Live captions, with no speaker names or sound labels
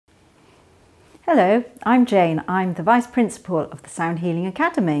Hello, I'm Jane. I'm the Vice Principal of the Sound Healing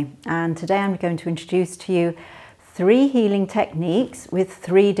Academy, and today I'm going to introduce to you 3 healing techniques with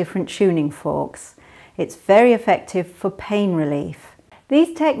 3 different tuning forks. It's very effective for pain relief.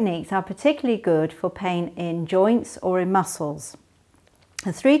 These techniques are particularly good for pain in joints or in muscles.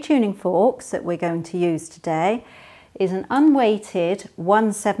 The 3 tuning forks that we're going to use today is an unweighted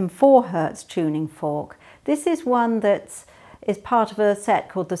 174 Hz tuning fork. This is one that's part of a set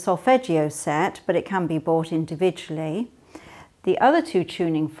called the Solfeggio Set, but it can be bought individually. The other 2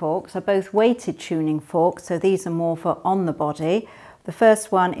 tuning forks are both weighted tuning forks, so these are more for on the body. The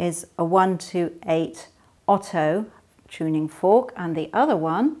first one is a 1 to 8 OTTO tuning fork, and the other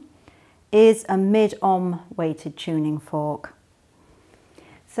one is a mid-om weighted tuning fork.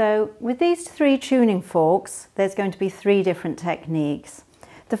 So with these 3 tuning forks, there's going to be 3 different techniques.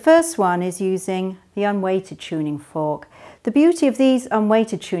 The first one is using the unweighted tuning fork. The beauty of these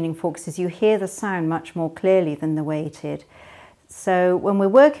unweighted tuning forks is you hear the sound much more clearly than the weighted. So when we're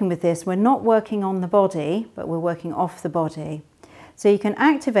working with this, we're not working on the body, but we're working off the body. So you can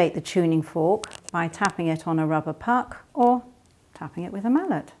activate the tuning fork by tapping it on a rubber puck or tapping it with a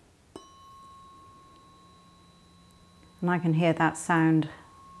mallet. And I can hear that sound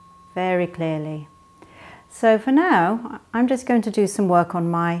very clearly. So for now, I'm just going to do some work on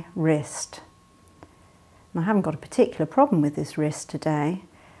my wrist. And I haven't got a particular problem with this wrist today,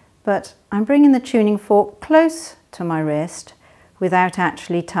 but I'm bringing the tuning fork close to my wrist without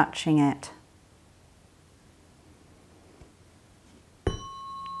actually touching it.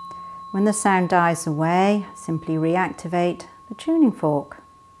 When the sound dies away, simply reactivate the tuning fork.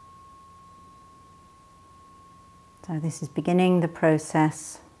 So this is beginning the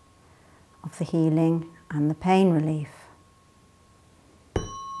process of the healing and the pain relief.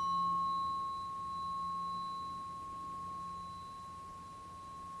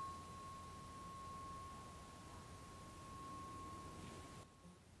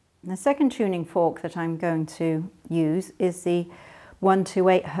 The second tuning fork that I'm going to use is the 1 to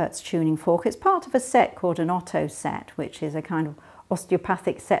 8 Hz tuning fork. It's part of a set called an OTTO Set, which is a kind of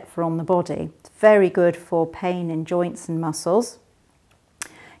osteopathic set for on the body. It's very good for pain in joints and muscles.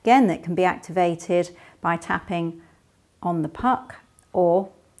 Again, that can be activated by tapping on the puck or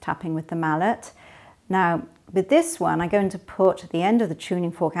tapping with the mallet. Now, with this one, I'm going to put the end of the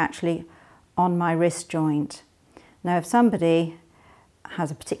tuning fork actually on my wrist joint. Now, if somebody has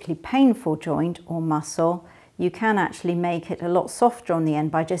a particularly painful joint or muscle, you can actually make it a lot softer on the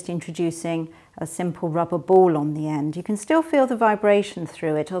end by just introducing a simple rubber ball on the end. You can still feel the vibration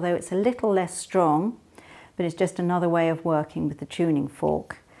through it, although it's a little less strong, but it's just another way of working with the tuning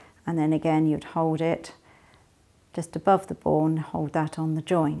fork. And then again, you'd hold it just above the ball and hold that on the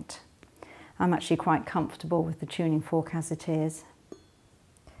joint. I'm actually quite comfortable with the tuning fork as it is.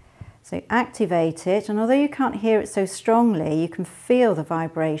 So activate it, and although you can't hear it so strongly, you can feel the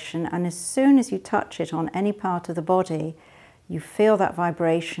vibration, and as soon as you touch it on any part of the body, you feel that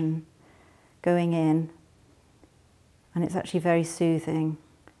vibration going in, and it's actually very soothing.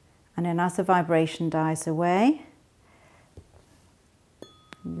 And then as the vibration dies away,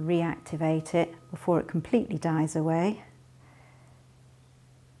 you reactivate it before it completely dies away.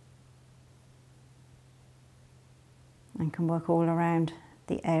 And can work all around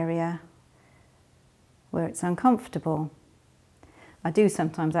the area where it's uncomfortable. I do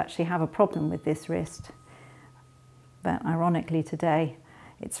sometimes actually have a problem with this wrist, but ironically today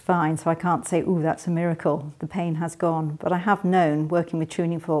it's fine, so I can't say, ooh, that's a miracle, the pain has gone. But I have known working with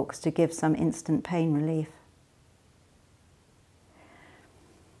tuning forks to give some instant pain relief.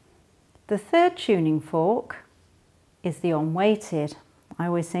 The third tuning fork is the unweighted. I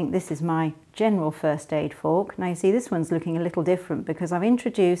always think this is my general first aid fork. Now you see this one's looking a little different because I've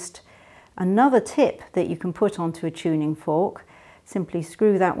introduced another tip that you can put onto a tuning fork. Simply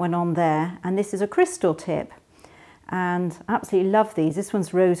screw that one on there, and this is a crystal tip. And I absolutely love these. This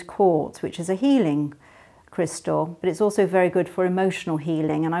one's rose quartz, which is a healing crystal, but it's also very good for emotional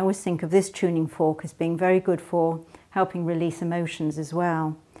healing. And I always think of this tuning fork as being very good for helping release emotions as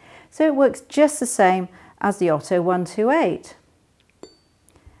well. So it works just the same as the OTTO 128.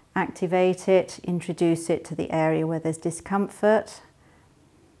 Activate it, introduce it to the area where there's discomfort,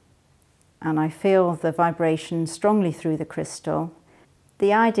 and I feel the vibration strongly through the crystal.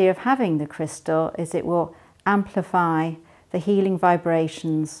 The idea of having the crystal is it will amplify the healing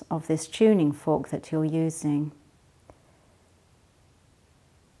vibrations of this tuning fork that you're using.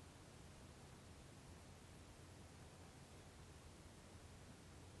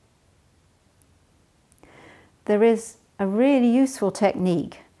 There is a really useful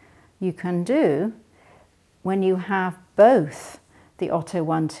technique you can do when you have both the OTTO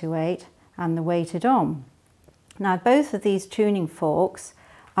 128 and the weighted on. Now both of these tuning forks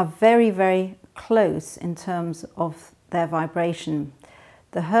are very, very close in terms of their vibration.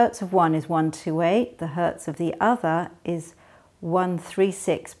 The hertz of one is 128, the hertz of the other is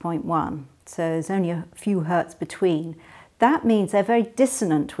 136.1, so there's only a few hertz between. That means they're very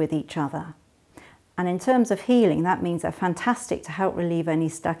dissonant with each other. And in terms of healing, that means they're fantastic to help relieve any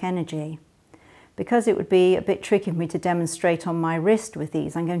stuck energy. Because it would be a bit tricky for me to demonstrate on my wrist with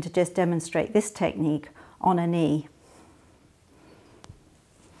these, I'm going to just demonstrate this technique on a knee.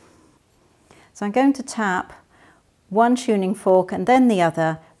 So I'm going to tap one tuning fork and then the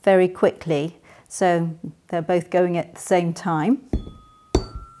other very quickly, so they're both going at the same time.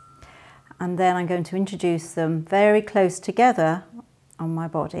 And then I'm going to introduce them very close together on my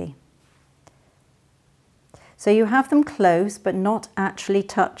body. So you have them close but not actually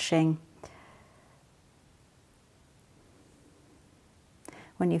touching.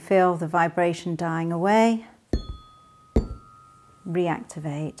 When you feel the vibration dying away,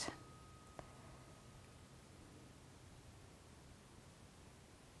 reactivate.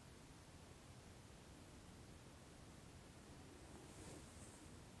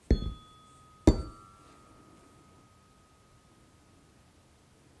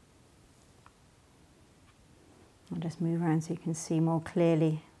 I'll just move around so you can see more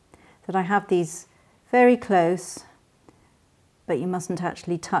clearly that I have these very close, but you mustn't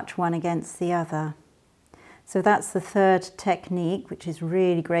actually touch one against the other. So that's the third technique, which is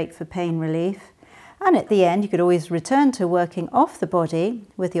really great for pain relief. And at the end, you could always return to working off the body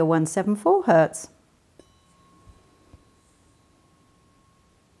with your 174 Hertz.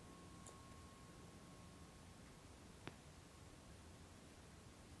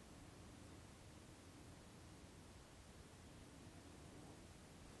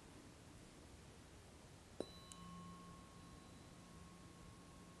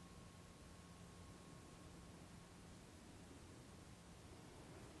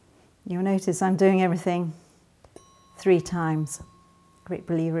 You'll notice I'm doing everything 3 times. Great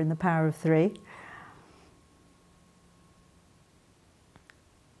believer in the power of 3.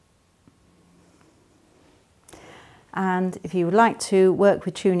 And if you would like to work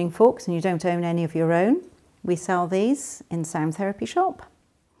with tuning forks and you don't own any of your own, we sell these in Sound Therapy Shop.